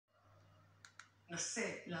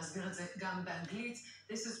ננסה להסביר את זה גם באנגלית.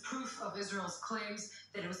 This is proof of Israel's claims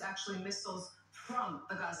that it was actually missiles from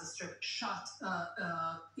the Gaza Strip shot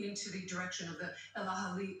into the direction of the El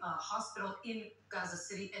Ahli hospital in Gaza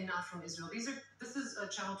City and not from Israel. This is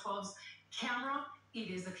Channel 12's camera. It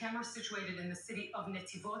is a camera situated in the city of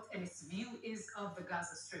Netivot, and its view is of the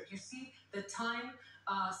Gaza Strip. You see the time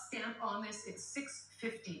stamp on this. It's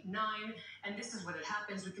 6:59, and this is what it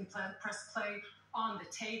happens. We can press play on the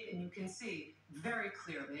tape, and you can see very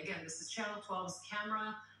clearly. Again, this is Channel 12's camera.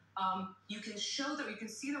 You can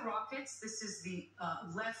see the rockets. This is the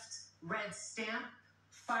left red stamp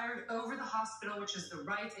fired over the hospital, which is the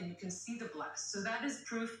right, and you can see the blast. So that is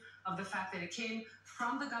proof of the fact that it came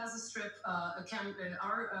from the Gaza Strip. Our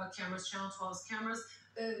cameras, Channel 12's cameras,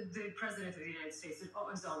 the President of the United States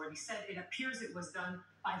has already said it appears it was done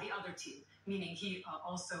by the other team, meaning he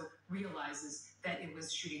also realizes that it was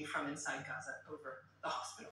shooting from inside Gaza over the hospital.